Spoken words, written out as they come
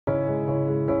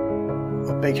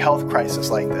big health crisis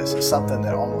like this is something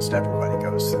that almost everybody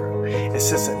goes through. It's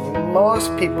just that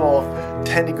most people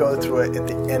tend to go through it at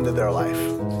the end of their life.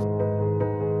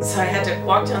 So I had to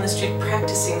walk down the street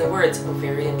practicing the words,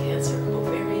 ovarian cancer,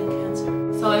 ovarian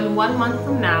cancer. So in 1 month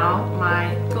from now,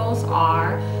 my goals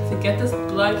are to get this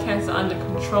blood cancer under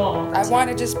control. I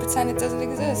want to just pretend it doesn't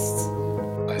exist.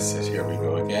 I said, here we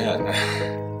go again.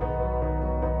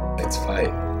 Let's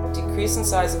fight. Decrease in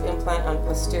size of implant on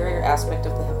posterior aspect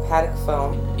of the hepatic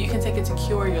foam. You can take it to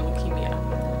cure your leukemia,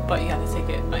 but you have to take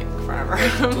it like forever.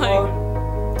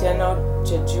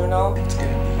 Duodenojejunal. It's going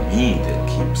to be me that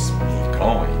keeps me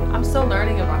going. I'm still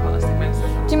learning about holistic medicine.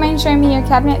 Do you mind showing me your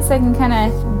cabinet so I can kind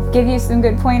of give you some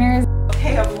good pointers?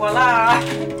 Okay, voila!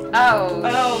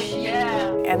 Oh, yeah.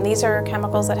 And these are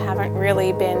chemicals that haven't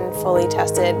really been fully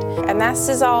tested. And this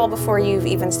is all before you've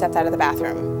even stepped out of the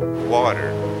bathroom.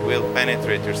 Water will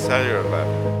penetrate your cellular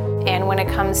level. And when it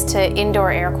comes to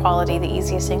indoor air quality, the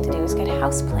easiest thing to do is get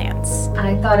houseplants.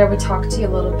 I thought I would talk to you a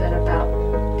little bit about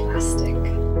plastic.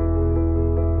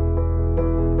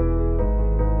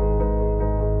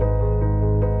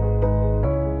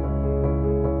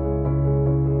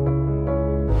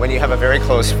 When you have a very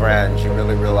close friend, you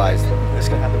really realize that this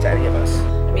can happen to any of us.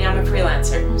 I mean, I'm a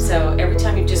freelancer, so every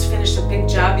time you've just finished a big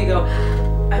job, you go,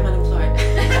 I'm unemployed.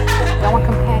 I want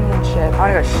companionship. I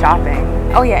want to go shopping.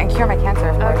 Oh yeah, and cure my cancer,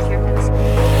 of course. Cure cancer.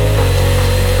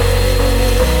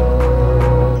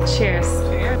 Cheers.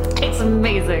 It's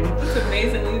amazing. It's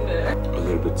amazingly there. A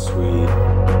little bit sweet.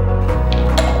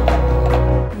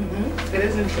 It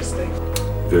is interesting.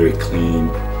 Very clean.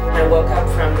 I woke up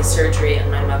from the surgery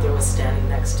and my mother was standing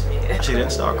next to me. She didn't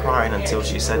start crying until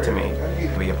she said to me,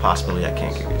 "Be possibly I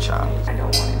can't keep your child." I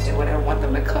don't want to do it. I want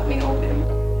them to cut me open.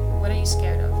 What are you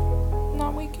scared of?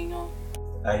 Not waking up.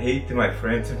 I hate that my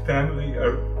friends and family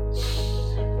are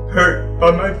hurt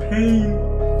by my pain.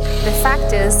 The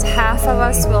fact is, half of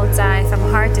us will die from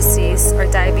heart disease or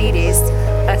diabetes,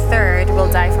 a third will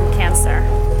die from cancer.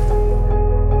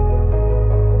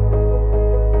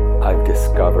 I've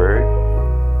discovered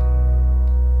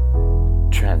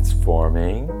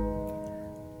transforming,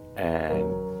 and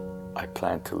I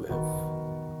plan to live.